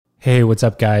Hey, what's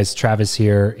up, guys? Travis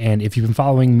here. And if you've been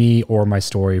following me or my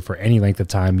story for any length of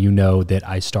time, you know that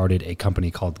I started a company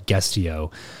called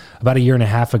Guestio about a year and a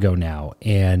half ago now.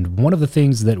 And one of the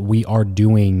things that we are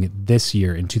doing this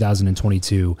year in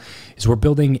 2022 is we're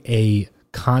building a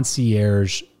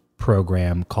concierge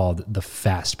program called the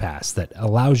Fast Pass that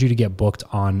allows you to get booked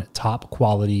on top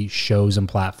quality shows and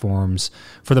platforms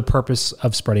for the purpose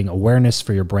of spreading awareness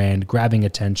for your brand, grabbing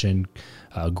attention,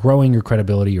 growing your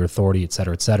credibility, your authority, et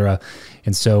cetera, et cetera.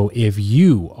 And so if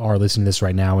you are listening to this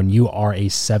right now and you are a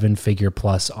 7-figure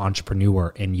plus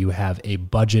entrepreneur and you have a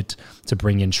budget to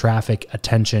bring in traffic,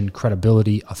 attention,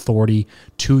 credibility, authority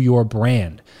to your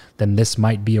brand, then this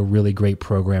might be a really great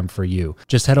program for you.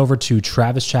 Just head over to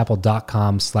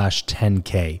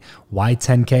travischappell.com/10K. Why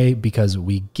 10K? Because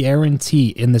we guarantee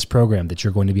in this program that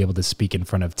you're going to be able to speak in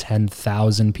front of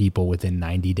 10,000 people within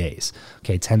 90 days.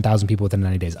 Okay, 10,000 people within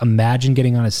 90 days. Imagine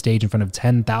getting on a stage in front of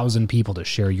 10,000 people to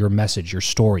share your message, your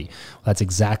story. Well, that's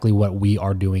exactly what we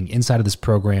are doing inside of this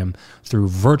program through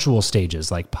virtual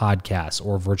stages like podcasts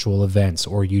or virtual events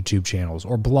or YouTube channels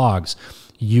or blogs.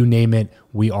 You name it,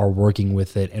 we are working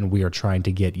with it, and we are trying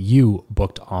to get you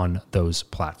booked on those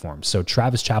platforms. So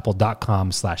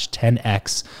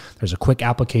travischappell.com/10X. There's a quick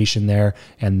application there,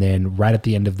 and then right at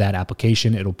the end of that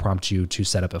application, it'll prompt you to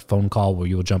set up a phone call where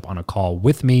you'll jump on a call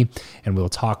with me, and we'll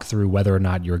talk through whether or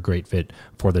not you're a great fit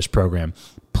for this program.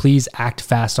 Please act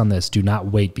fast on this. Do not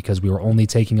wait, because we are only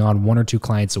taking on 1 or 2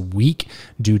 clients a week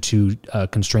due to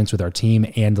constraints with our team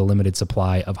and the limited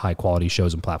supply of high quality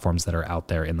shows and platforms that are out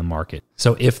there in the market.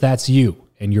 So if that's you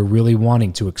and you're really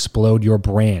wanting to explode your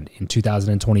brand in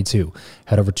 2022,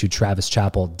 head over to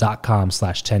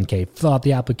travischappell.com/10K, fill out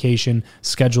the application,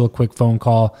 schedule a quick phone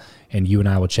call, and you and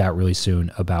I will chat really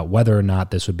soon about whether or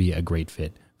not this would be a great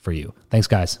fit for you. Thanks,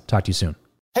 guys. Talk to you soon.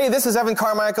 Hey, this is Evan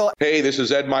Carmichael. Hey, this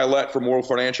is Ed Milet from World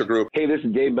Financial Group. Hey, this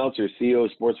is Dave Meltzer, CEO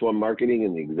of Sports One Marketing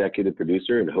and the executive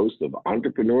producer and host of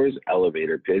Entrepreneur's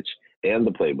Elevator Pitch and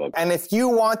The Playbook. And if you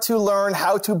want to learn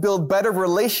how to build better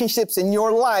relationships in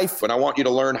your life, And I want you to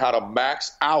learn how to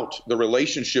max out the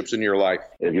relationships in your life.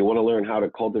 If you want to learn how to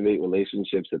cultivate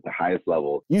relationships at the highest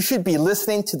level, you should be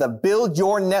listening to the Build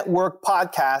Your Network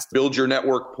podcast. Build Your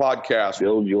Network podcast.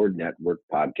 Build Your Network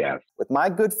podcast. With my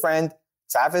good friend,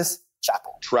 Travis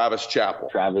Chappell. Travis Chappell.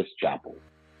 Travis Chappell.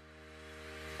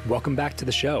 Welcome back to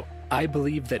the show. I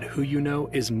believe that who you know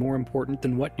is more important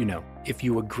than what you know. If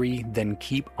you agree, then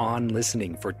keep on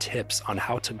listening for tips on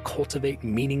how to cultivate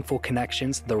meaningful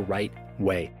connections the right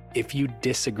way. If you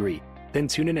disagree, then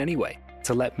tune in anyway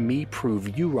to let me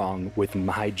prove you wrong with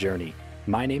my journey.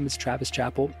 My name is Travis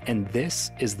Chappell, and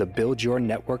this is the Build Your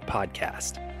Network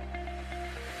podcast.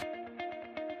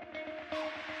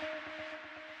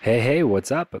 Hey,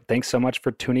 what's up? Thanks so much for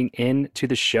tuning in to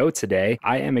the show today.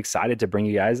 I am excited to bring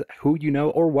you guys Who You Know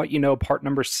or What You Know, part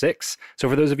number 6. So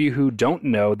for those of you who don't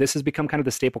know, this has become kind of the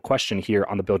staple question here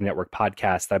on the Build Network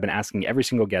podcast that I've been asking every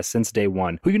single guest since day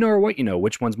one. Who you know or what you know?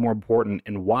 Which one's more important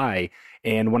and why?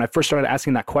 And when I first started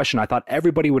asking that question, I thought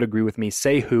everybody would agree with me,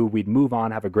 say who, we'd move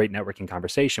on, have a great networking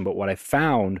conversation. But what I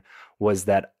found was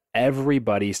that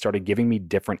everybody started giving me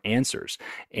different answers.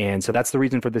 And so that's the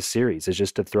reason for this series, is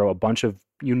just to throw a bunch of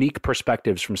unique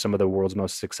perspectives from some of the world's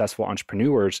most successful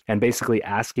entrepreneurs and basically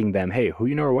asking them, hey, who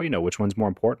you know or what you know? Which one's more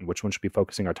important? Which one should we be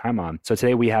focusing our time on? So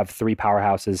today we have 3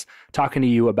 powerhouses talking to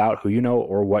you about who you know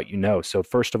or what you know. So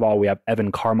first of all, we have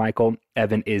Evan Carmichael.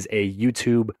 Evan is a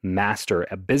YouTube master,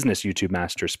 a business YouTube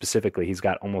master specifically. He's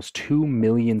got almost 2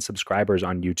 million subscribers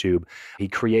on YouTube. He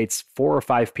creates 4 or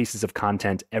 5 pieces of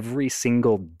content every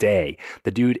single day. The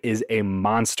dude is a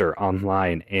monster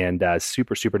online and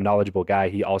super, super knowledgeable guy.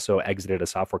 He also exited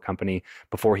a software company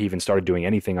before he even started doing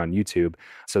anything on YouTube.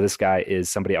 So this guy is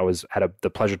somebody I had the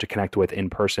pleasure to connect with in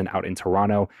person out in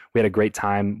Toronto. We had a great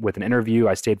time with an interview.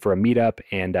 I stayed for a meetup,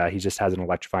 and he just has an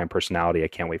electrifying personality. I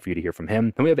can't wait for you to hear from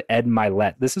him. Then we have Ed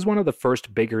Milet. This is one of the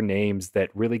first bigger names that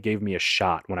really gave me a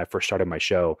shot when I first started my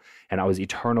show, and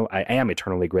I am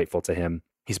eternally grateful to him.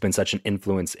 He's been such an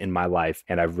influence in my life,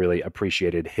 and I've really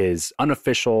appreciated his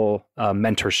unofficial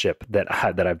mentorship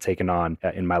that I've taken on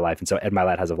in my life. And so Ed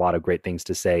Milet has a lot of great things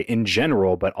to say in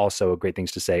general, but also great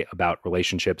things to say about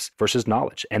relationships versus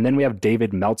knowledge. And then we have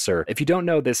David Meltzer. If you don't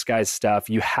know this guy's stuff,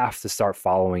 you have to start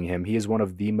following him. He is one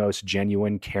of the most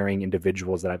genuine, caring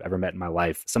individuals that I've ever met in my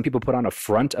life. Some people put on a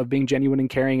front of being genuine and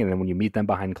caring, and then when you meet them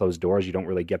behind closed doors, you don't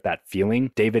really get that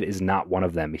feeling. David is not one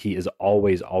of them. He is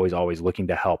always, always, always looking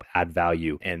to help, add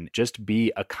value, and just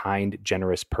be a kind,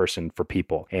 generous person for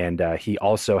people. And he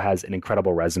also has an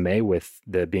incredible resume with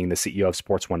being the CEO of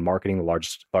Sports One Marketing,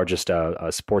 the largest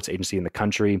sports agency in the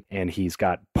country. And he's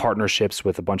got partnerships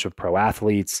with a bunch of pro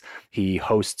athletes. He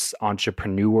hosts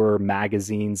Entrepreneur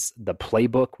Magazine's The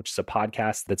Playbook, which is a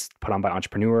podcast that's put on by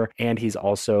Entrepreneur. And he's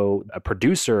also a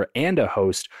producer and a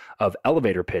host of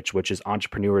Elevator Pitch, which is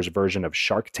Entrepreneur's version of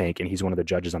Shark Tank. And he's one of the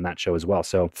judges on that show as well.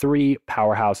 So 3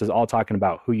 powerhouses all talking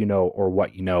about who you know or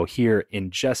what you know here in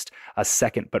just a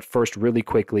second. But first, really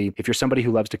quickly, if you're somebody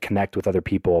who loves to connect with other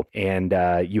people and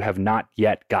you have not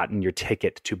yet gotten your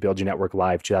ticket to Build Your Network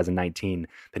Live 2019,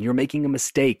 then you're making a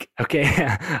mistake.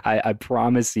 Okay. I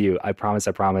promise you, I promise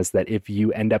that if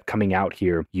you end up coming out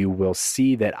here, you will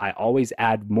see that I always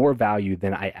add more value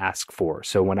than I ask for.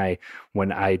 So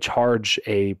when I charge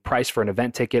a price for an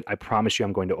event ticket, I promise you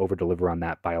I'm going to over deliver on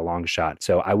that by a long shot.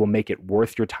 So I will make it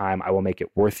worth your time. I will make it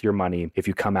worth your money if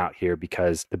you come out here,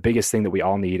 because the biggest thing that we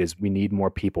all need is we need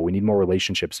more people. We need more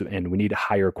relationships, and we need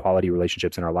higher quality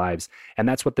relationships in our lives. And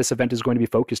that's what this event is going to be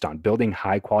focused on, building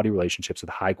high quality relationships with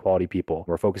high quality people.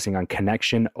 We're focusing on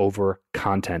connection over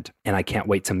content. And I can't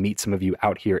wait to meet some of you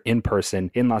out here in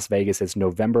person in Las Vegas. It's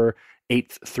November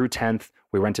 8th through 10th.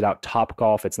 We rented out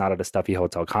Topgolf. It's not at a stuffy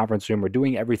hotel conference room. We're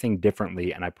doing everything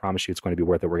differently, and I promise you it's going to be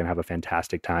worth it. We're going to have a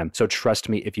fantastic time. So trust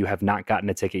me, if you have not gotten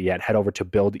a ticket yet, head over to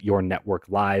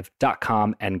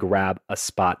buildyournetworklive.com and grab a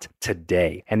spot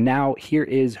today. And now here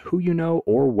is Who You Know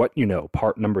or What You Know,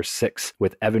 part number 6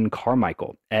 with Evan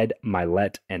Carmichael, Ed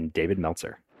Mylett, and David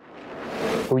Meltzer.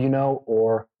 Who you know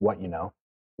or what you know?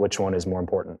 Which one is more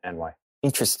important and why?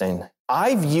 Interesting.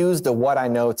 I've used the what I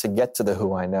know to get to the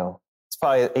who I know. It's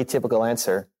probably an atypical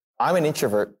answer. I'm an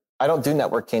introvert. I don't do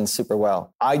networking super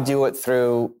well. I do it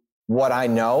through what I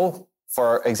know.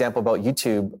 For example, about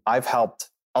YouTube, I've helped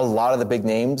a lot of the big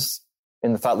names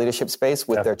in the thought leadership space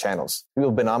with their channels. People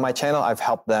who've been on my channel, I've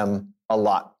helped them a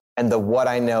lot. And the what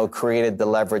I know created the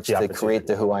leverage to create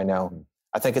the who I know.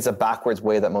 I think it's a backwards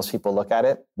way that most people look at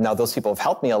it. Now, those people have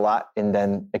helped me a lot in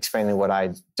then expanding what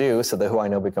I do, so the who I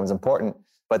know becomes important.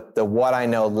 But the what I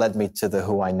know led me to the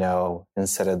who I know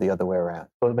instead of the other way around.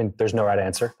 Well, I mean, there's no right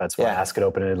answer. That's why I ask it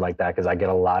open-ended like that, because I get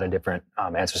a lot of different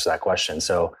answers to that question.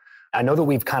 So I know that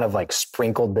we've kind of like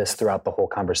sprinkled this throughout the whole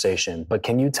conversation, but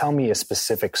can you tell me a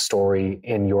specific story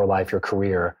in your life, your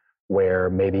career, where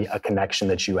maybe a connection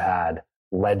that you had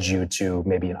led you to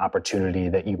maybe an opportunity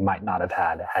that you might not have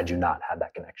had you not had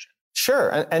that connection?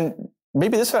 Sure. And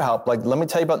maybe this would help. Like, let me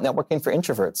tell you about networking for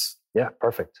introverts. Yeah,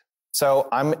 perfect. So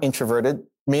I'm introverted,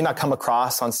 may not come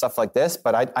across on stuff like this,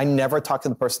 but I never talk to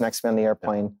the person next to me on the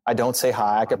airplane. I don't say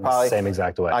hi. I could probably same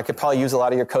exact way. I could probably use a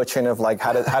lot of your coaching of like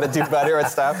how to do better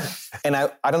at stuff. And I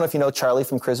don't know if you know Charlie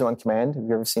from Charisma on Command. Have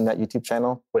you ever seen that YouTube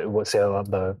channel? Wait, what's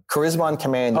the Charisma on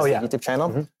Command is the YouTube channel.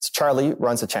 Mm-hmm. So Charlie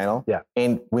runs the channel. Yeah.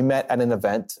 And we met at an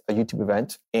event, a YouTube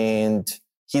event, and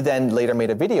he then later made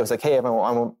a video. He was like, hey, Evan, I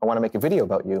want to make a video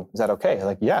about you. Is that okay? I'm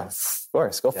like, yeah, of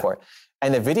course, go for it.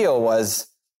 And the video was,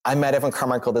 I met Evan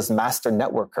Carmichael, this master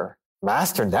networker.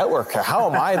 Master networker? How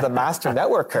am I the master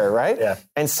networker, right? Yeah.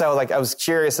 And so like I was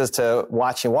curious as to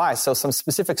watching why. So some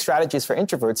specific strategies for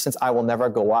introverts, since I will never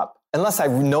go up. Unless I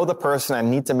know the person, I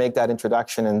need to make that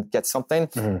introduction and get something.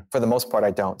 Mm-hmm. For the most part, I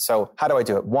don't. So how do I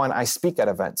do it? One, I speak at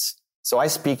events. So I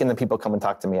speak and then people come and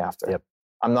talk to me after. Yep.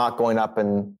 I'm not going up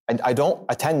and I don't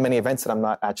attend many events that I'm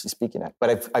not actually speaking at.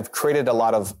 But I've created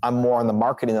I'm more on the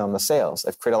marketing than on the sales.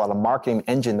 I've created a lot of marketing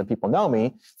engine that people know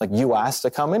me. Like, you asked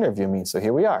to come interview me, so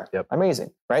here we are. Yep.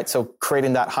 Amazing, right? So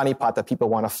creating that honeypot that people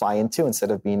want to fly into instead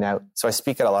of being out. So I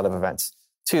speak at a lot of events.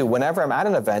 2, whenever I'm at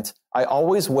an event, I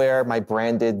always wear my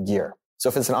branded gear. So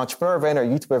if it's an entrepreneur event or a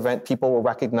YouTube event, people will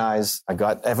recognize I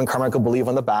got Evan Carmichael Believe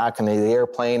on the back and the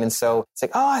airplane. And so it's like,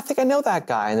 oh, I think I know that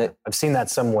guy. And I've seen that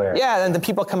somewhere. Yeah. And the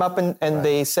people come up and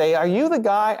they say, are you the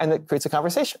guy? And it creates a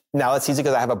conversation. Now it's easy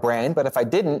because I have a brand, but if I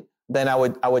didn't, then I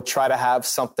would try to have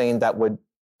something that would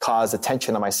cause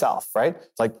attention on myself, right?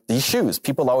 Like these shoes.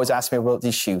 People always ask me about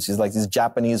these shoes. These like these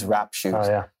Japanese wrap shoes. Oh,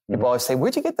 yeah. People always say,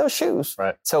 where'd you get those shoes?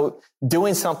 Right. So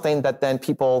doing something that then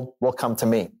people will come to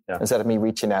me instead of me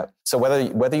reaching out. So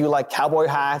whether you like cowboy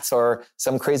hats or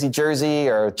some crazy jersey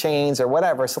or chains or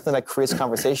whatever, something that creates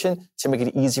conversation to make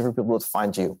it easy for people to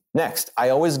find you. Next, I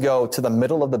always go to the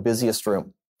middle of the busiest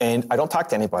room and I don't talk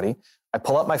to anybody. I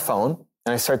pull up my phone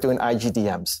and I start doing IG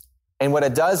DMs. And what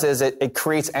it does is it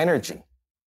creates energy.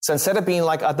 So instead of being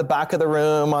like at the back of the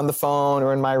room on the phone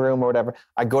or in my room or whatever,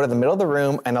 I go to the middle of the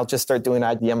room and I'll just start doing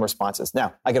IDM responses.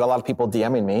 Now, I get a lot of people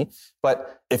DMing me,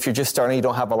 but if you're just starting, you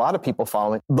don't have a lot of people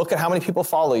following, look at how many people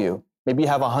follow you. Maybe you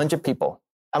have 100 people.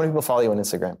 How many people follow you on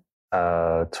Instagram?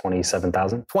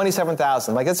 27,000.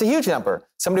 27,000. Like, that's a huge number.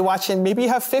 Somebody watching, maybe you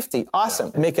have 50.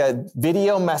 Awesome. Make a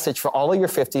video message for all of your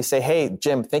 50. Say, hey,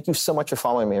 Jim, thank you so much for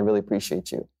following me. I really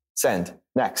appreciate you. Send.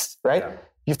 Next, right? Yeah.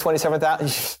 You have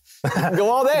 27,000. Go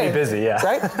all day. Be busy, yeah.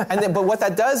 Right? And then, but what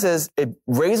that does is it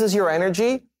raises your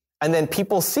energy, and then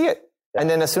people see it. Yeah. And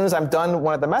then as soon as I'm done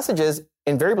one of the messages,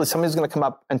 invariably somebody's going to come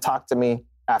up and talk to me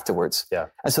afterwards. Yeah.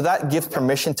 And so that gives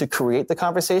permission to create the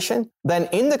conversation. Then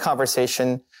in the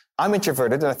conversation, I'm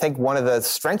introverted, and I think one of the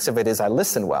strengths of it is I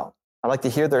listen well. I like to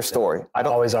hear their story. I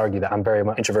always argue that. I'm very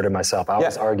much introverted myself. I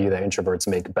always argue that introverts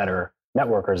make better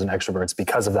networkers and extroverts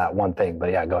because of that one thing.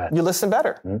 But yeah, go ahead. You listen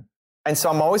better. Mm-hmm. And so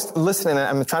I'm always listening, and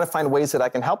I'm trying to find ways that I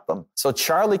can help them. So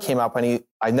Charlie came up, and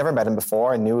I'd never met him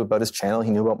before. I knew about his channel.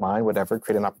 He knew about mine, whatever,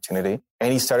 create an opportunity.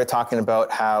 And he started talking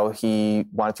about how he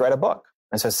wanted to write a book.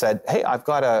 And so I said, hey, I've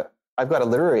got a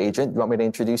literary agent. You want me to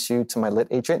introduce you to my lit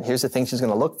agent? Here's the things she's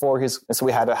going to look for. And so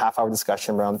we had a half-hour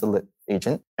discussion around the lit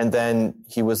agent. And then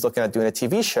he was looking at doing a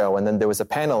TV show. And then there was a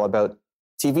panel about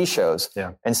TV shows.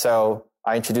 Yeah. And so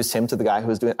I introduced him to the guy who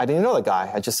was doing it. I didn't know the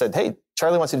guy. I just said, hey,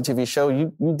 Charlie wants to do a TV show.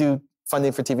 You do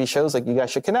funding for TV shows. Like, you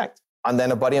guys should connect. And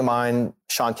then a buddy of mine,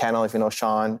 Sean Cannell, if you know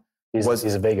Sean. He's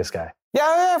a Vegas guy.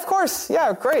 Yeah, of course.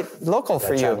 Yeah, great. Local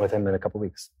for you. I'll chat with him in a couple of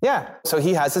weeks. Yeah. So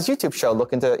he has his YouTube show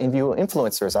looking to interview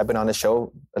influencers. I've been on the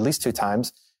show at least 2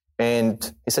 times.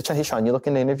 And he said, hey, Sean, you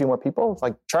looking to interview more people?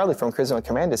 Like, Charlie from Charisma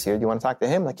Command is here. Do you want to talk to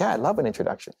him? Like, yeah, I'd love an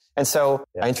introduction. And so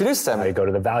I introduced them. Now you go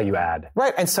to the value add.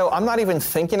 Right. And so I'm not even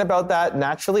thinking about that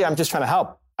naturally. I'm just trying to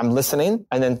help. I'm listening,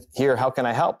 and then here, how can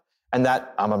I help? And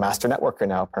that I'm a master networker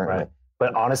now, apparently. Right.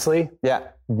 But honestly,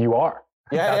 you are.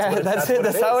 Yeah, that's it.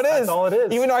 That's how it is. That's all it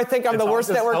is. Even though I think I'm the worst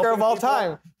networker of all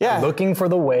time. Yeah. Looking for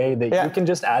the way that you can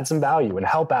just add some value and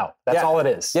help out. That's all it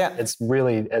is. Yeah. It's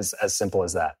really as simple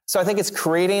as that. So I think it's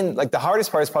creating, like, the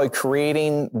hardest part is probably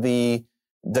creating the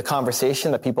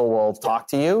conversation that people will talk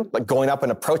to you. Like, going up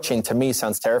and approaching, to me,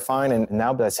 sounds terrifying. And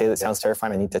now that I say that sounds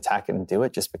terrifying, I need to attack it and do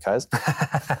it just because.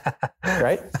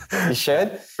 Right? You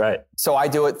should. Right. So I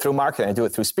do it through marketing. I do it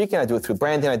through speaking. I do it through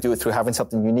branding. I do it through having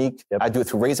something unique. Yep. I do it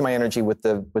through raising my energy with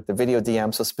the video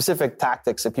DM. So specific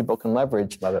tactics that people can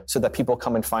leverage so that people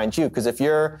come and find you. Because if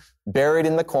you're buried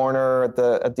in the corner at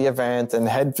the event and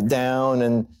head down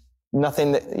and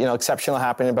nothing exceptional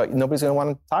happening about you, nobody's going to want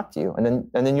to talk to you. And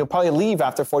then you'll probably leave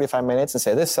after 45 minutes and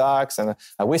say, this sucks, and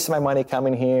I wasted my money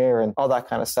coming here, and all that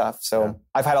kind of stuff. So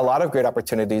I've had a lot of great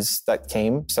opportunities that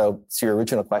came. So to your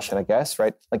original question, I guess,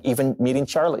 right? Like, even meeting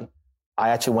Charlie. I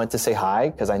actually went to say hi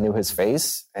because I knew his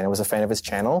face and I was a fan of his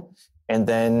channel. And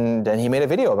then he made a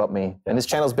video about me. And his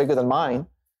channel's bigger than mine.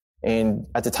 And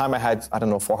at the time I had,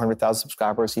 400,000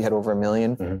 subscribers. He had over 1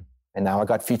 million. Mm-hmm. And now I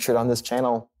got featured on this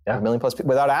channel. 1 million plus people,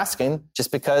 without asking,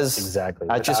 just because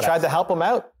I just tried to help them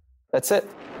out. That's it.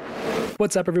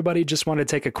 What's up, everybody? Just wanted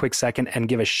to take a quick second and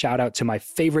give a shout out to my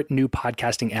favorite new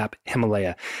podcasting app,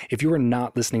 Himalaya. If you are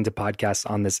not listening to podcasts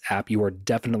on this app, you are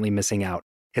definitely missing out.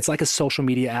 It's like a social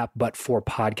media app, but for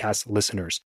podcast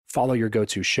listeners. Follow your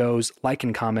go-to shows, like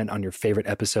and comment on your favorite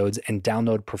episodes, and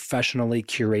download professionally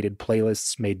curated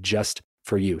playlists made just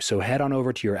for you. So head on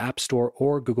over to your App Store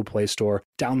or Google Play Store,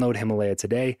 download Himalaya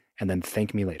today, and then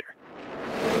thank me later.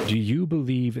 Do you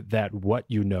believe that what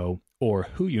you know or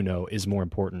who you know is more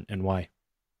important, and why?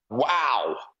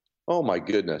 Wow. Oh my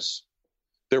goodness.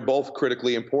 They're both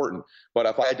critically important. But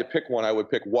if I had to pick one, I would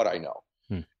pick what I know.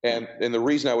 And the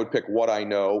reason I would pick what I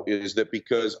know is that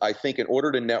because I think in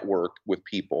order to network with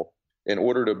people, in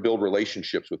order to build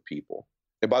relationships with people,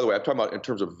 and by the way, I'm talking about in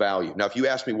terms of value. Now, if you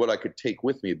ask me what I could take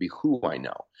with me, it'd be who I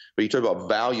know. But you talk about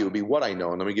value, it'd be what I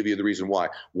know. And let me give you the reason why.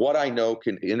 What I know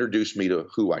can introduce me to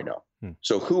who I know.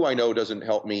 So who I know doesn't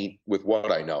help me with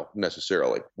what I know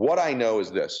necessarily. What I know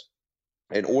is this.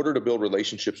 In order to build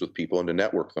relationships with people and to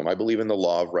network them, I believe in the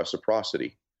law of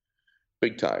reciprocity.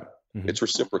 Big time. Mm-hmm. It's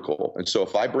reciprocal. And so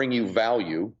if I bring you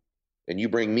value and you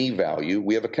bring me value,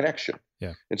 we have a connection.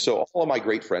 Yeah. And so all of my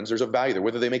great friends, there's a value there,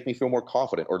 whether they make me feel more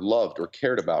confident or loved or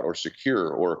cared about or secure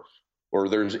or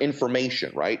there's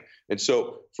information, right? And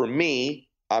so for me,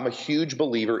 I'm a huge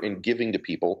believer in giving to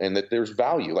people and that there's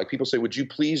value. Like people say, would you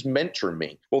please mentor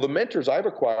me? Well, the mentors I've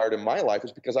acquired in my life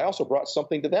is because I also brought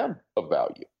something to them of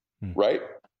value, right?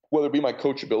 Whether it be my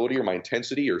coachability or my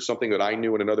intensity or something that I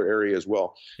knew in another area as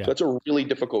well. Yeah. So that's a really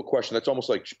difficult question. That's almost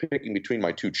like picking between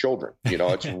my 2 children.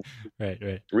 It's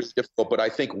right. really difficult. But I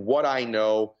think what I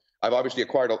know, I've obviously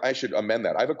acquired, I should amend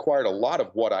that. I've acquired a lot of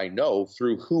what I know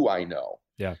through who I know.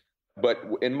 Yeah. But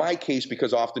in my case,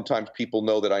 because oftentimes people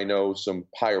know that I know some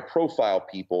higher profile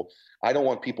people, I don't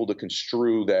want people to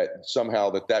construe that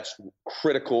somehow that's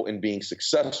critical in being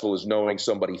successful is knowing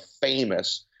somebody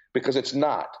famous, because it's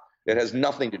not. It has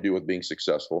nothing to do with being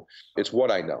successful. It's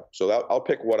what I know. So I'll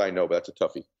pick what I know, but that's a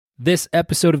toughie. This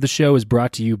episode of the show is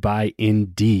brought to you by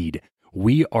Indeed.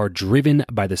 We are driven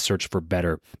by the search for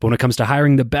better. But when it comes to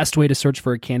hiring, the best way to search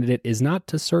for a candidate is not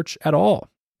to search at all.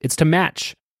 It's to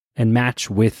match, and match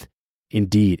with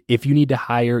Indeed. If you need to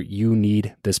hire, you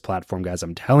need this platform, guys.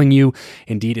 I'm telling you,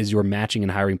 Indeed is your matching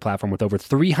and hiring platform with over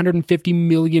 350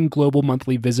 million global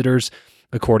monthly visitors,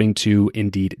 according to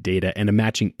Indeed data, and a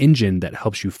matching engine that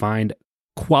helps you find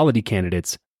quality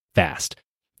candidates fast.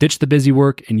 Ditch the busy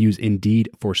work and use Indeed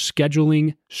for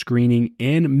scheduling, screening,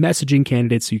 and messaging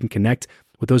candidates so you can connect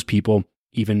with those people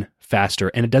even faster.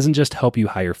 And it doesn't just help you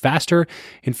hire faster.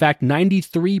 In fact,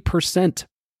 93%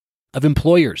 of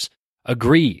employers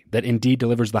agree that Indeed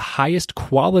delivers the highest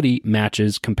quality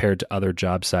matches compared to other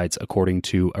job sites, according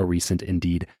to a recent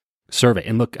Indeed survey.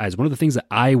 And look, guys, one of the things that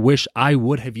I wish I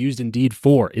would have used Indeed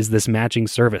for is this matching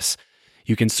service.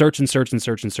 You can search and search and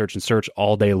search and search and search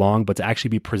all day long, but to actually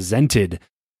be presented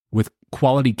with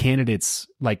quality candidates,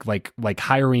 like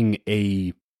hiring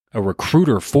a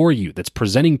recruiter for you that's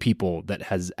presenting people that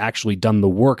has actually done the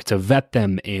work to vet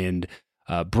them and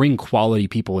bring quality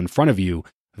people in front of you,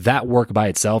 that work by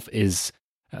itself is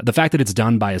the fact that it's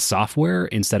done by a software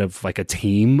instead of like a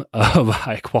team of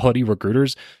high quality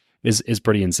recruiters is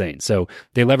pretty insane. So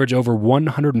they leverage over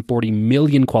 140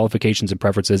 million qualifications and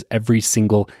preferences every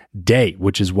single day,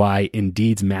 which is why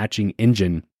Indeed's matching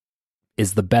engine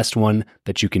is the best one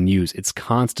that you can use. It's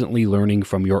constantly learning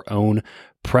from your own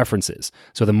preferences.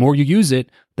 So the more you use it,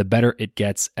 the better it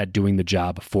gets at doing the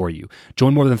job for you.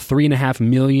 Join more than 3.5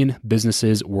 million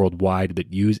businesses worldwide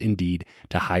that use Indeed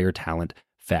to hire talent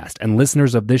fast. And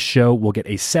listeners of this show will get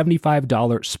a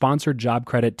 $75 sponsored job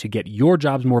credit to get your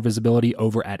jobs more visibility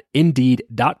over at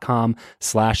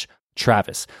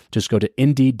Indeed.com/Travis. Just go to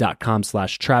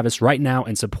Indeed.com/Travis right now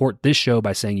and support this show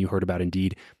by saying you heard about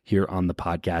Indeed here on the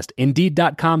podcast.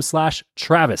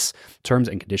 Indeed.com/Travis. Terms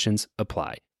and conditions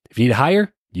apply. If you need to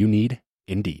hire, you need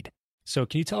Indeed. So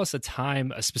can you tell us a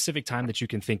specific time that you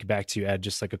can think back to, Ed,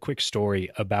 just like a quick story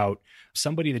about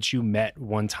somebody that you met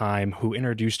one time who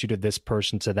introduced you to this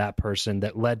person, to that person,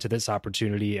 that led to this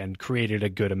opportunity and created a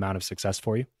good amount of success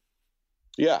for you?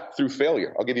 Yeah, through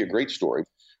failure. I'll give you a great story.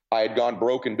 I had gone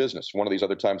broke in business. One of these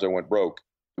other times I went broke.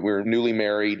 We were newly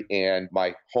married and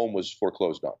my home was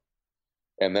foreclosed on.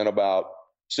 And then about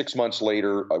 6 months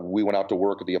later, we went out to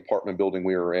work at the apartment building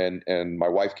we were in, and my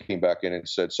wife came back in and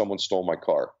said, someone stole my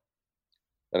car.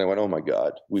 And I went, oh my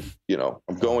God,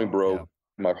 I'm going broke. Yeah.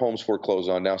 My home's foreclosed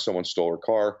on. Now someone stole her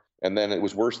car. And then it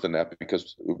was worse than that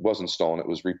because it wasn't stolen. It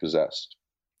was repossessed.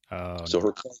 So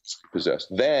her car was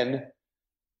repossessed. Then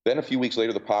a few weeks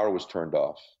later, the power was turned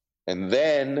off. And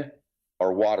then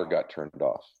our water got turned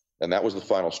off. And that was the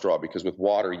final straw, because with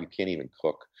water, you can't even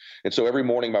cook. And so every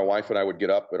morning, my wife and I would get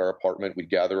up at our apartment. We'd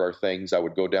gather our things. I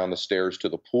would go down the stairs to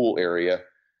the pool area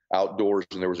outdoors,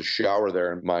 and there was a shower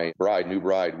there. And my new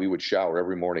bride, we would shower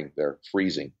every morning there,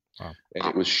 freezing. Wow. And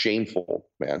it was shameful,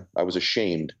 man. I was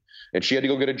ashamed. And she had to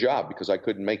go get a job because I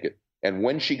couldn't make it. And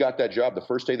when she got that job, the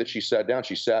first day that she sat down,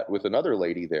 she sat with another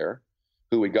lady there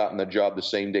who had gotten the job the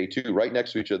same day too, right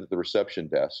next to each other at the reception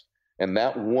desk. And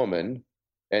that woman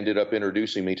ended up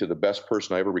introducing me to the best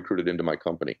person I ever recruited into my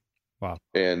company. Wow.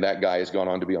 And that guy has gone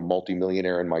on to be a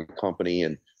multimillionaire in my company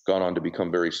and gone on to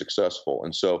become very successful.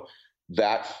 And so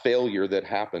that failure that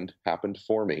happened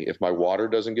for me. If my water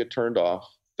doesn't get turned off,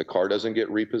 the car doesn't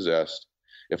get repossessed,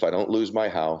 if I don't lose my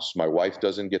house, my wife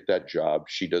doesn't get that job,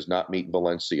 she does not meet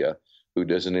Valencia, who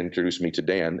doesn't introduce me to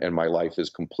Dan, and my life is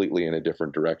completely in a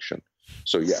different direction.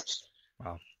 So yes.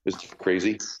 Wow. It's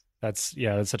crazy. That's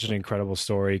such an incredible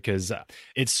story, because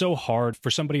it's so hard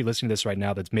for somebody listening to this right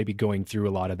now that's maybe going through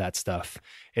a lot of that stuff.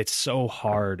 It's so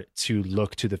hard to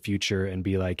look to the future and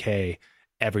be like, hey,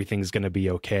 everything's going to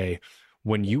be okay.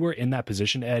 When you were in that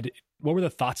position, Ed, what were the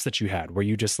thoughts that you had? Were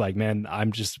you just like, man,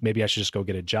 maybe I should just go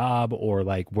get a job? Or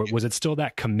like, was it still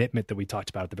that commitment that we talked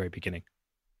about at the very beginning?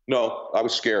 No, I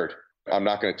was scared. I'm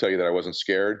not going to tell you that I wasn't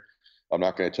scared. I'm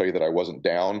not going to tell you that I wasn't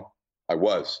down. I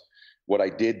was. What I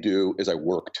did do is I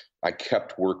worked. I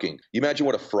kept working. You imagine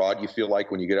what a fraud you feel like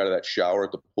when you get out of that shower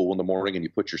at the pool in the morning and you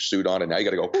put your suit on and now you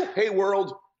got to go, hey,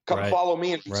 world, come follow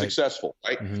me and be successful,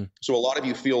 right? Mm-hmm. So a lot of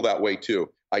you feel that way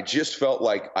too. I just felt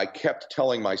like I kept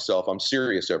telling myself, I'm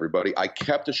serious, everybody. I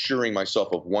kept assuring myself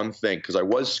of one thing because I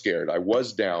was scared. I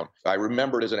was down. I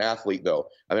remembered as an athlete, though.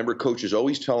 I remember coaches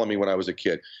always telling me when I was a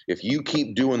kid, if you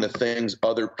keep doing the things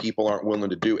other people aren't willing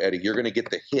to do, Eddie, you're going to get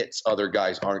the hits other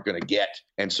guys aren't going to get.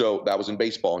 And so that was in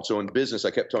baseball. And so in business,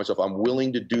 I kept telling myself, I'm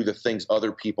willing to do the things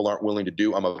other people aren't willing to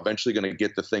do. I'm eventually going to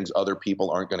get the things other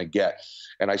people aren't going to get.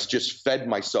 And I just fed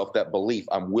myself that belief.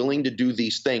 I'm willing to do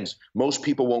these things. Most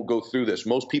people won't go through this.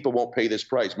 Most people won't pay this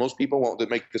price. Most people won't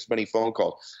make this many phone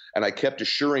calls. And I kept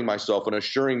assuring myself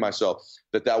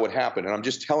that that would happen. And I'm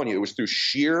just telling you, it was through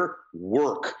sheer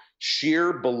work,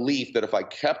 sheer belief that if I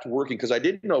kept working, because I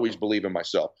didn't always believe in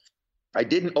myself. I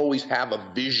didn't always have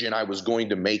a vision I was going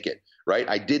to make it, right?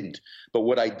 I didn't. But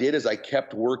what I did is I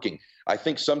kept working. I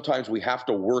think sometimes we have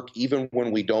to work even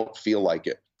when we don't feel like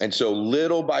it. And so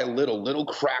little by little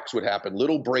cracks would happen,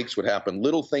 little breaks would happen,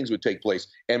 little things would take place.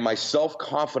 And my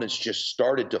self-confidence just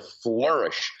started to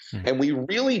flourish. Mm-hmm. And we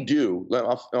really do,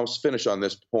 I'll finish on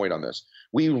this point on this.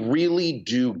 We really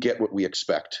do get what we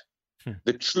expect.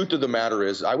 The truth of the matter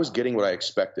is I was getting what I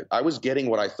expected. I was getting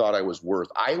what I thought I was worth.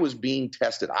 I was being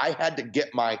tested. I had to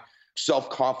get my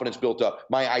self-confidence built up,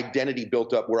 my identity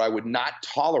built up where I would not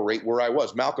tolerate where I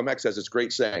was. Malcolm X has this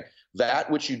great saying, that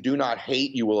which you do not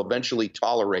hate, you will eventually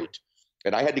tolerate.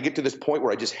 And I had to get to this point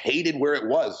where I just hated where it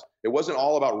was. It wasn't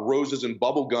all about roses and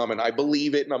bubble gum and I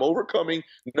believe it and I'm overcoming.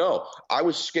 No, I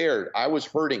was scared. I was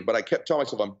hurting, but I kept telling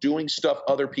myself, I'm doing stuff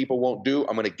other people won't do.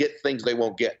 I'm going to get things they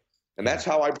won't get. And that's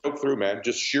how I broke through, man.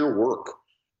 Just sheer work.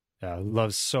 Yeah, I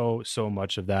love so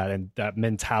much of that. And that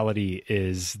mentality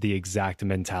is the exact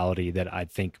mentality that I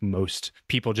think most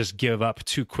people just give up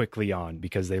too quickly on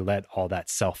because they let all that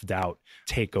self-doubt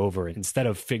take over instead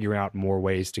of figuring out more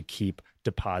ways to keep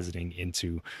depositing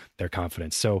into their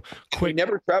confidence. So quick.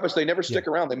 Travis, they never stick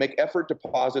around. They make effort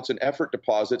deposits,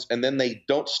 and then they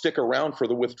don't stick around for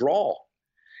the withdrawal.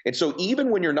 And so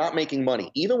even when you're not making money,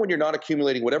 even when you're not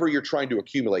accumulating whatever you're trying to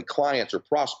accumulate, clients or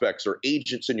prospects or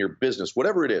agents in your business,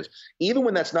 whatever it is, even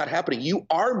when that's not happening, you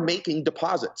are making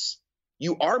deposits.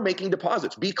 You are making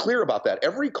deposits. Be clear about that.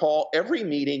 Every call, every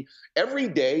meeting, every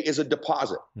day is a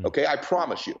deposit. Okay, I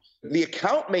promise you. The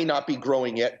account may not be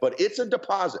growing yet, but it's a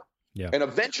deposit. Yeah. And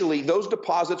eventually those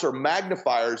deposits are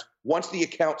magnifiers once the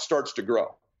account starts to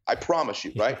grow. I promise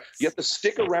you, right? You have to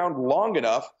stick around long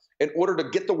enough in order to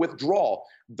get the withdrawal.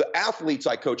 The athletes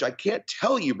I coach, I can't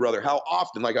tell you, brother, how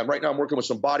often, like right now I'm working with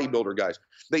some bodybuilder guys.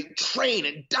 They train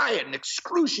and diet and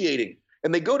excruciating,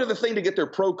 and they go to the thing to get their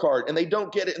pro card and they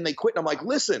don't get it and they quit. And I'm like,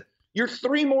 listen, you're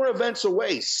 3 more events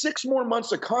away, 6 more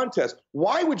months of contest.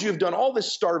 Why would you have done all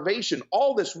this starvation,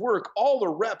 all this work, all the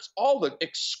reps, all the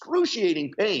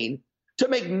excruciating pain to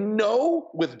make no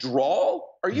withdrawal?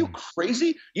 Are you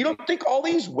crazy? You don't think all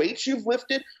these weights you've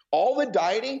lifted, all the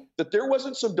dieting, that there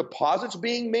wasn't some deposits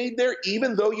being made there,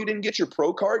 even though you didn't get your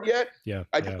pro card yet?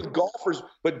 I do with golfers,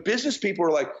 but business people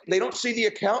are like, they don't see the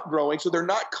account growing, so they're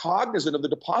not cognizant of the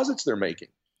deposits they're making.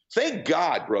 Thank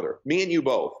God, brother, me and you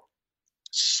both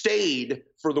stayed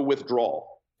for the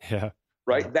withdrawal. Yeah.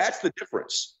 Right? Yeah. That's the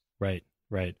difference. Right.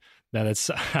 Now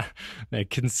that's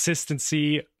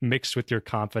consistency mixed with your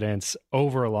confidence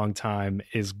over a long time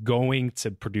is going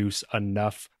to produce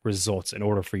enough results in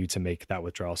order for you to make that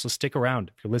withdrawal. So stick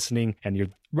around. If you're listening and you're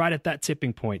right at that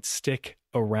tipping point, stick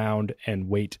around and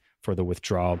wait for the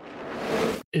withdrawal.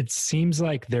 It seems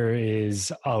like there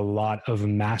is a lot of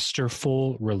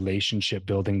masterful relationship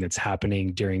building that's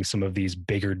happening during some of these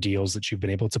bigger deals that you've been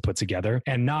able to put together,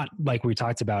 and not like we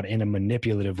talked about in a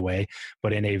manipulative way,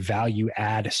 but in a value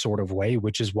add sort of way,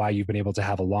 which is why you've been able to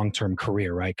have a long-term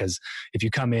career, right? Because if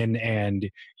you come in and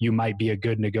you might be a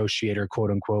good negotiator,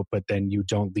 quote unquote, but then you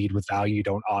don't lead with value, you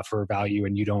don't offer value,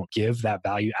 and you don't give that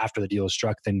value after the deal is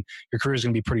struck, then your career is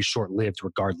going to be pretty short-lived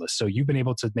regardless. So you've been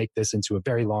able to make this into a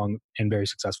very long and very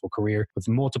successful career with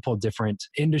multiple different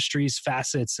industries,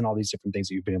 facets, and all these different things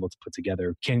that you've been able to put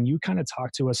together. Can you kind of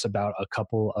talk to us about a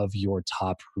couple of your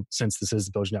top, since this is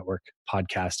the Bilge Network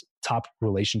podcast, top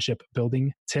relationship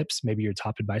building tips, maybe your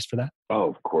top advice for that? Oh,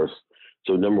 of course.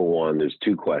 So number one, there's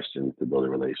 2 questions to build a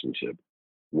relationship.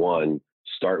 1,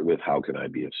 start with how can I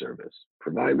be of service?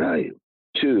 Provide value.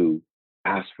 2,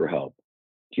 ask for help.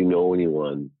 Do you know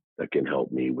anyone that can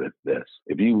help me with this?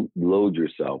 If you load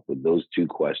yourself with those 2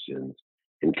 questions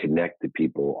and connect to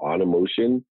people on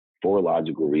emotion for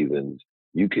logical reasons,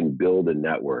 you can build a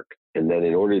network. And then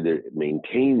in order to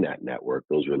maintain that network,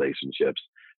 those relationships,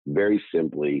 very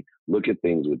simply look at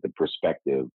things with the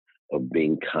perspective of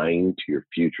being kind to your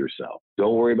future self.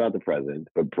 Don't worry about the present,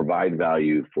 but provide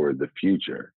value for the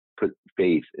future. Put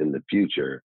faith in the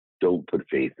future. Don't put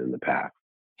faith in the past.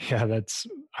 Yeah,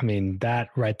 that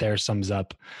right there sums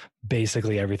up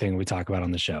basically everything we talk about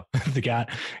on the show.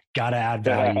 Gotta add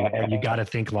value and you gotta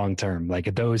think long term.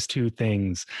 Like those two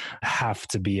things have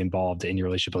to be involved in your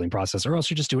relationship building process, or else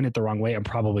you're just doing it the wrong way and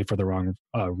probably for the wrong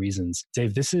reasons.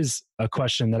 Dave, this is a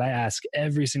question that I ask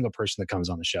every single person that comes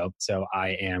on the show. So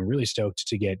I am really stoked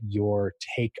to get your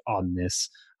take on this.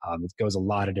 It goes a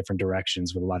lot of different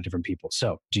directions with a lot of different people.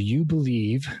 So do you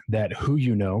believe that who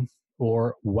you know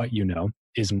or what you know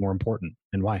is more important,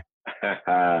 and why?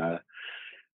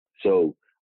 So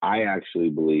I actually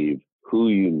believe who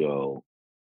you know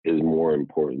is more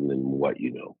important than what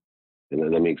you know. And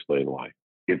then let me explain why.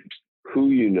 If who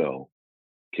you know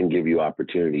can give you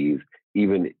opportunities,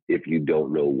 even if you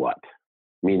don't know what,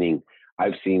 meaning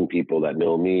I've seen people that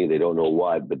know me, they don't know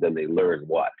what, but then they learn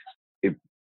what.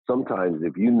 Sometimes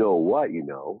if you know what you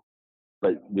know,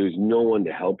 but there's no one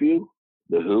to help you,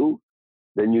 the who,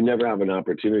 then you never have an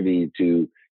opportunity to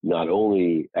not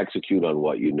only execute on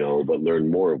what you know, but learn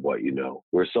more of what you know.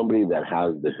 Where somebody that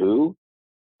has the who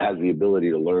has the ability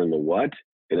to learn the what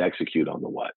and execute on the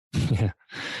what.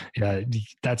 Yeah,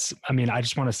 I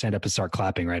just want to stand up and start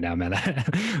clapping right now, man.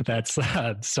 That's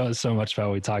so much about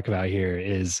what we talk about here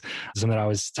is something I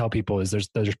always tell people is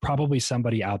there's probably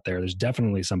somebody out there. There's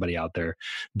definitely somebody out there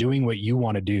doing what you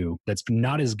want to do that's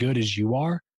not as good as you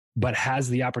are, but has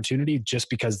the opportunity just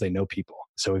because they know people.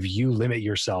 So if you limit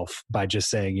yourself by just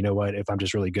saying, you know what, if I'm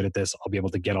just really good at this, I'll be able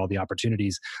to get all the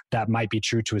opportunities, that might be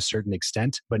true to a certain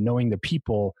extent, but knowing the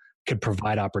people could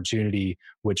provide opportunity,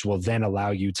 which will then allow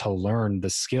you to learn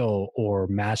the skill or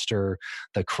master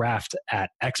the craft at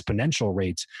exponential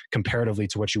rates comparatively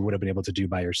to what you would have been able to do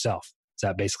by yourself. Is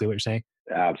that basically what you're saying?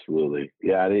 Absolutely.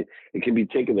 Yeah. It can be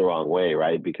taken the wrong way,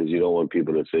 right? Because you don't want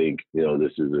people to think,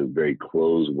 this is a very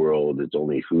closed world. It's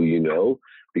only who you know,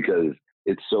 because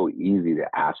it's so easy to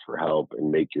ask for help and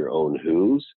make your own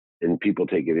who's. And people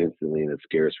take it instantly in a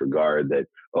scarce regard that,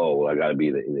 I got to be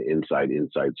in the inside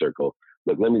circle.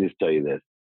 Look, let me just tell you this.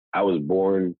 I was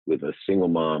born with a single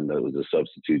mom that was a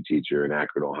substitute teacher in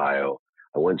Akron, Ohio.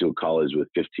 I went to a college with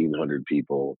 1,500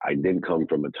 people. I didn't come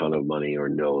from a ton of money or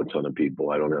know a ton of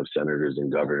people. I don't have senators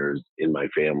and governors in my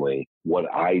family.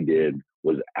 What I did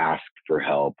was ask for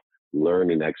help,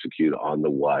 learn and execute on the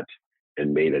what,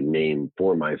 and made a name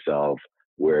for myself,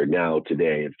 where now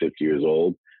today at 50 years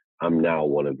old, I'm now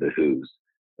one of the who's,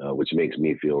 which makes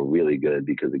me feel really good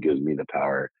because it gives me the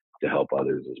power to help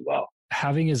others as well.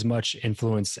 Having as much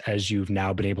influence as you've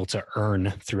now been able to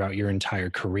earn throughout your entire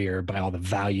career by all the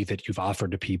value that you've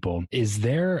offered to people, is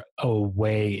there a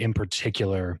way in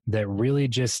particular that really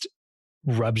just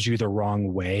rubs you the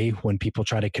wrong way when people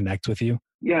try to connect with you?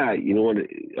 Yeah, you know what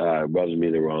rubs me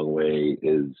the wrong way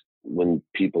is when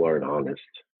people aren't honest.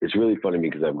 It's really funny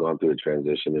because I've gone through a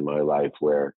transition in my life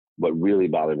where what really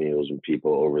bothered me was when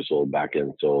people oversold,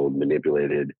 back-end sold,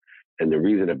 manipulated. And the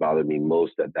reason it bothered me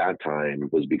most at that time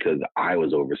was because I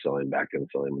was overselling, back-end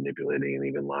selling, manipulating, and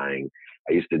even lying.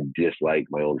 I used to dislike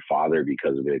my own father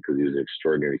because of it, because he was an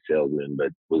extraordinary salesman, but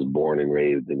was born and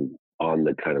raised on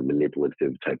the kind of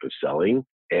manipulative type of selling.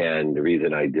 And the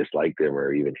reason I disliked him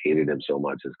or even hated him so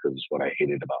much is because it's what I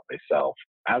hated about myself.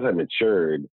 As I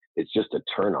matured, it's just a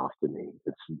turnoff to me.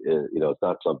 It's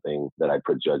not something that I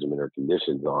put judgment or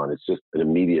conditions on. It's just an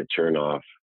immediate turnoff.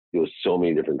 There's so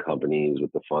many different companies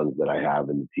with the funds that I have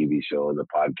in the TV show and the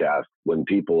podcast. When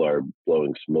people are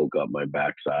blowing smoke up my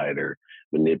backside or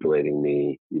manipulating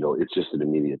me, it's just an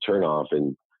immediate turnoff.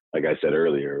 And like I said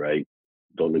earlier, right?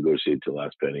 Don't negotiate to the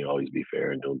last penny, always be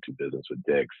fair, and don't do business with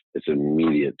dicks. It's an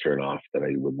immediate turnoff that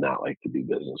I would not like to do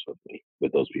business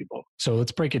with those people. So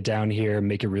let's break it down here and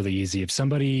make it really easy. If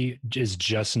somebody is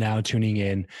just now tuning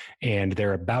in and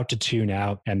they're about to tune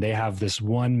out and they have this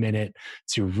 1 minute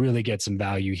to really get some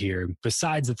value here,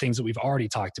 besides the things that we've already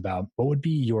talked about, what would be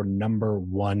your number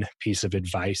one piece of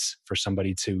advice for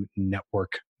somebody to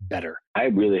network better? I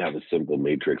really have a simple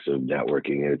matrix of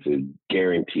networking, and it's a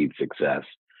guaranteed success.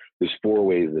 There's 4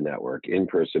 ways to network: in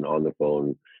person, on the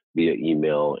phone, via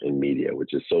email, and media,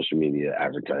 which is social media,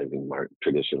 advertising,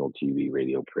 traditional TV,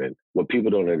 radio, print. What people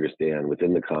don't understand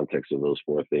within the context of those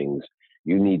 4 things,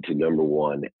 you need to, number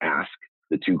 1, ask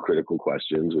the 2 critical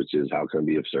questions, which is how can I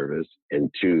be of service?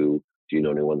 And 2, do you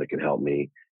know anyone that can help me?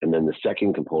 And then the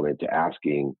second component to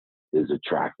asking is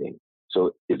attracting.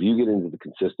 So if you get into the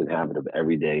consistent habit of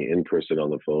every day, in person,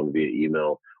 on the phone, via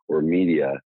email, or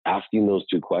media, asking those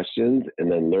 2 questions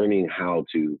and then learning how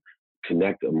to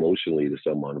connect emotionally to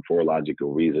someone for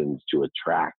logical reasons to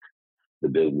attract the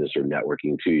business or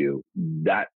networking to you,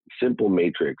 that simple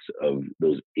matrix of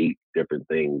those 8 different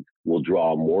things will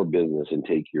draw more business and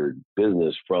take your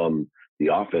business from the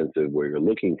offensive where you're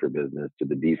looking for business to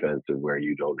the defensive where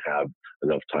you don't have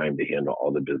enough time to handle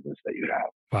all the business that you have.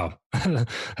 Wow.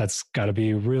 That's got to be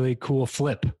a really cool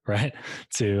flip, right?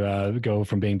 To go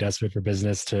from being desperate for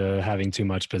business to having too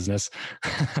much business.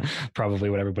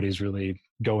 Probably what everybody's really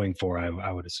going for,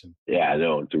 I would assume. Yeah, I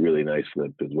know. It's a really nice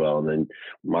flip as well. And then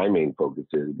my main focus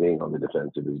is being on the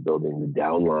defensive is building the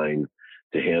downline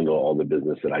to handle all the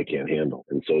business that I can't handle.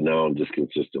 And so now I'm just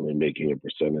consistently making a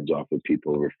percentage off of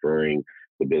people referring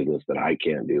the business that I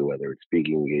can't do, whether it's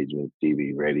speaking engagements,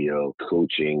 TV, radio,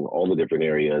 coaching, all the different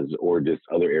areas, or just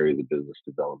other areas of business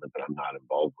development that I'm not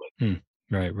involved with.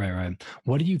 Right.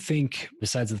 What do you think,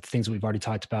 besides the things that we've already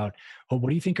talked about, what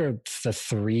do you think are the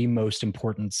 3 most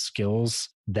important skills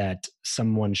that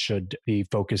someone should be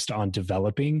focused on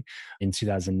developing in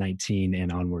 2019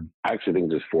 and onward? I actually think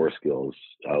there's 4 skills.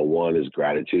 1 is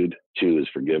gratitude, 2 is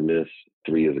forgiveness,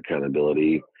 3 is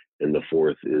accountability, and the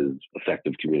 4th is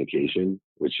effective communication,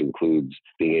 which includes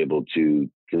being able to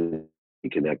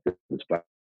connect and inspire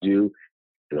you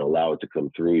and allow it to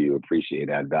come through you, appreciate,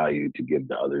 add value to give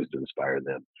to others to inspire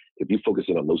them. If you focus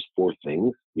in on those 4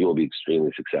 things, you'll be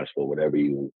extremely successful, whatever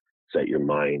you set your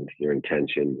mind, your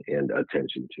intention, and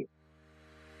attention to.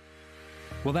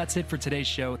 Well, that's it for today's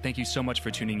show. Thank you so much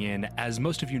for tuning in. As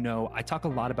most of you know, I talk a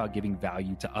lot about giving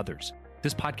value to others.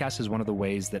 This podcast is one of the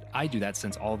ways that I do that,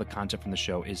 since all the content from the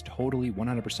show is totally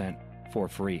 100% for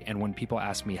free. And when people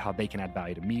ask me how they can add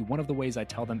value to me, one of the ways I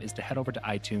tell them is to head over to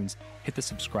iTunes, hit the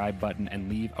subscribe button, and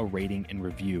leave a rating and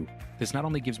review. This not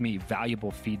only gives me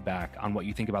valuable feedback on what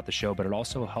you think about the show, but it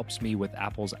also helps me with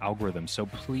Apple's algorithm. So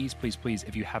please,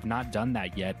 if you have not done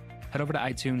that yet, head over to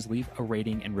iTunes, leave a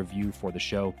rating and review for the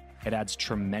show. It adds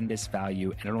tremendous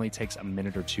value, and it only takes a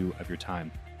minute or 2 of your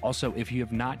time. Also, if you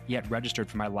have not yet registered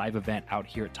for my live event out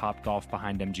here at Topgolf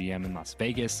behind MGM in Las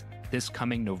Vegas this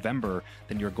coming November,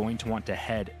 then you're going to want to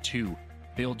head to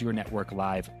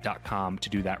buildyournetworklive.com to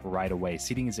do that right away.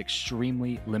 Seating is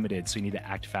extremely limited, so you need to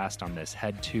act fast on this.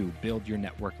 Head to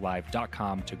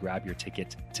buildyournetworklive.com to grab your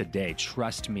ticket today.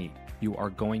 Trust me, you are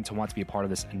going to want to be a part of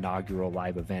this inaugural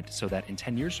live event so that in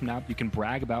 10 years from now, you can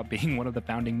brag about being one of the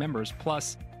founding members.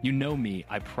 Plus, you know me,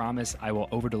 I promise I will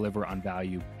over-deliver on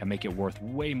value and make it worth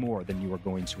way more than you are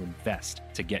going to invest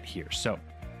to get here. So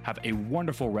have a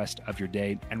wonderful rest of your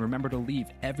day, and remember to leave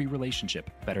every relationship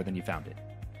better than you found it.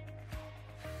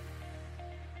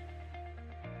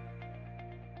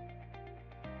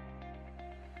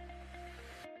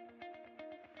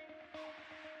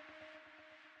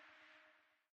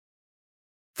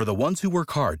 For the ones who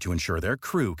work hard to ensure their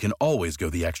crew can always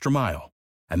go the extra mile,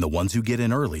 and the ones who get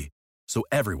in early so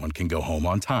everyone can go home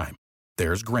on time,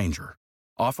 there's Grainger,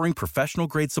 offering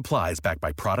professional-grade supplies backed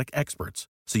by product experts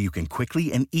so you can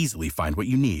quickly and easily find what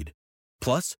you need.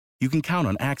 Plus, you can count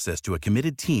on access to a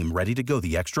committed team ready to go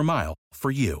the extra mile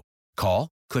for you. Call,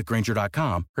 click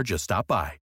Grainger.com, or just stop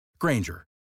by. Grainger,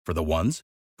 for the ones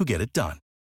who get it done.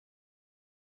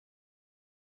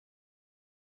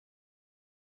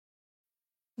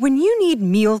 When you need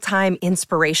mealtime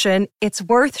inspiration, it's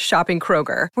worth shopping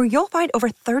Kroger, where you'll find over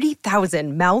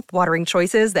 30,000 mouth-watering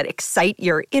choices that excite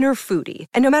your inner foodie.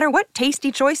 And no matter what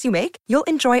tasty choice you make, you'll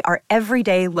enjoy our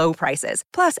everyday low prices,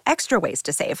 plus extra ways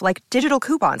to save, like digital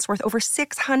coupons worth over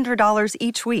 $600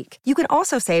 each week. You can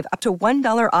also save up to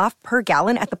 $1 off per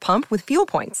gallon at the pump with fuel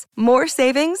points. More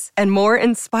savings and more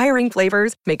inspiring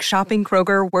flavors make shopping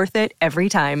Kroger worth it every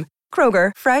time.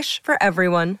 Kroger, fresh for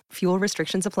everyone. Fuel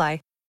restrictions apply.